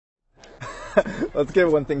let's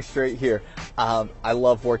get one thing straight here. I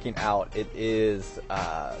love working out. It is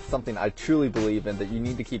something I truly believe in, that you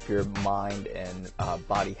need to keep your mind and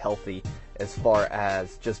body healthy as far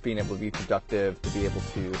as just being able to be productive, to be able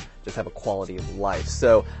to just have a quality of life.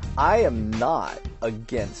 So I am not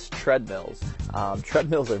against treadmills.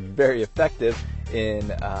 Treadmills are very effective in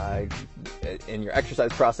your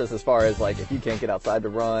exercise process, as far as like if you can't get outside to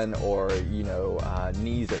run, or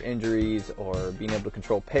knees or injuries, or being able to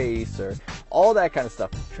control pace, or all that kind of stuff.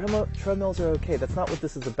 Treadmills are okay. That's not what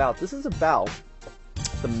this is about. This is about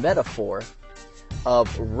the metaphor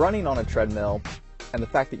of running on a treadmill and the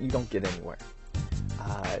fact that you don't get anywhere.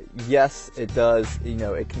 Yes, it does.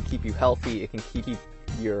 It can keep you healthy. It can keep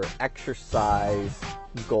your exercise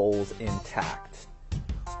goals intact.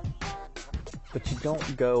 But you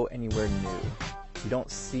don't go anywhere new. You don't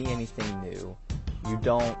see anything new. You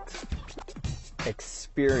don't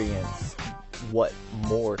experience what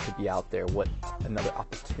more could be out there, what another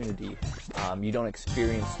opportunity. You don't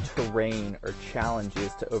experience terrain or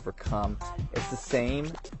challenges to overcome. It's the same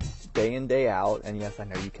day in, day out. And yes, I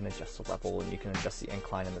know you can adjust the level and you can adjust the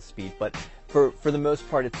incline and the speed, but for the most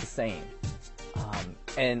part, it's the same.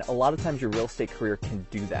 And a lot of times your real estate career can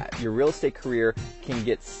do that. Your real estate career can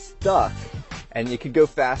get stuck, and you could go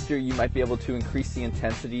faster. You might be able to increase the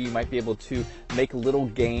intensity. You might be able to make little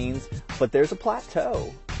gains, but there's a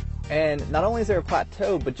plateau. And not only is there a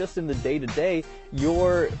plateau, but just in the day-to-day,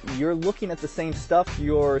 you're looking at the same stuff.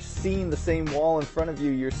 You're seeing the same wall in front of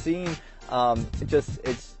you. You're seeing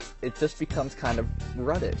it just becomes kind of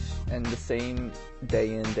ruttish, and the same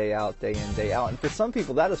day in, day out. And for some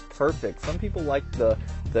people, that is perfect. Some people like the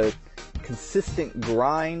consistent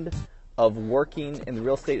grind of working in the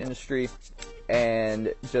real estate industry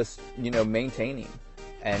and just, maintaining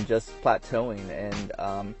and just plateauing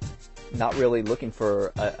and not really looking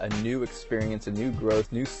for a new experience, a new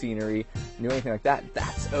growth, new scenery, new anything like that.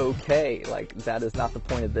 That's okay. Like, that is not the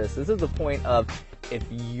point of this. This is the point of, if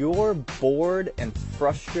you're bored and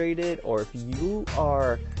frustrated, or if you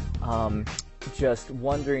are just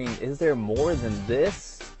wondering, is there more than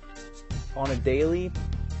this on a daily?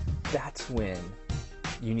 That's when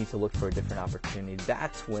you need to look for a different opportunity.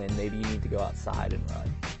 That's when maybe you need to go outside and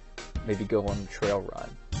run. Maybe go on a trail run.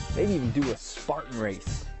 Maybe even do a Spartan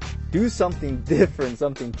race. Do something different,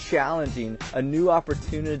 something challenging, a new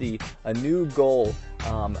opportunity, a new goal,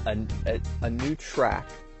 a new track,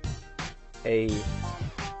 a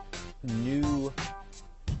new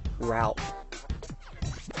route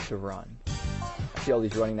to run. I see all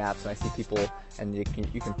these running apps, and I see people, and you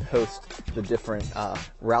can post the different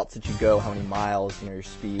routes that you go, how many miles, your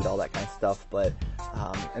speed, all that kind of stuff. But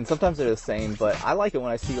and sometimes they're the same. But I like it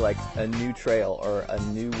when I see like a new trail, or a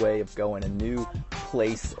new way of going, a new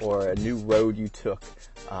place, or a new road you took,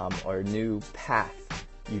 or a new path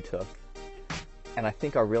you took. And I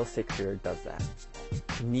think our real estate career does that.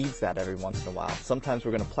 Needs that every once in a while. Sometimes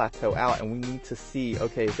we're going to plateau out, and we need to see,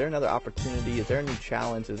 okay, is there another opportunity? Is there a new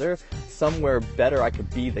challenge? Is there somewhere better I could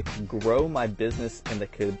be that could grow my business and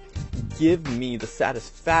that could give me the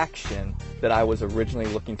satisfaction that I was originally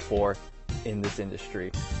looking for in this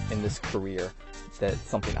industry, in this career? That's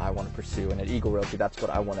something I want to pursue. And at Eagle Realty, that's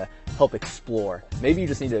what I want to help explore. Maybe you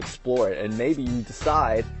just need to explore it, and maybe you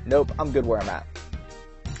decide, nope, I'm good where I'm at.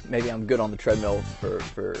 Maybe I'm good on the treadmill for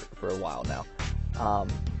a while now.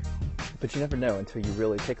 But you never know until you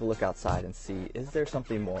really take a look outside and see, is there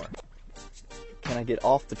something more? Can I get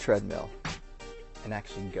off the treadmill and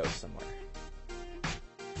actually go somewhere?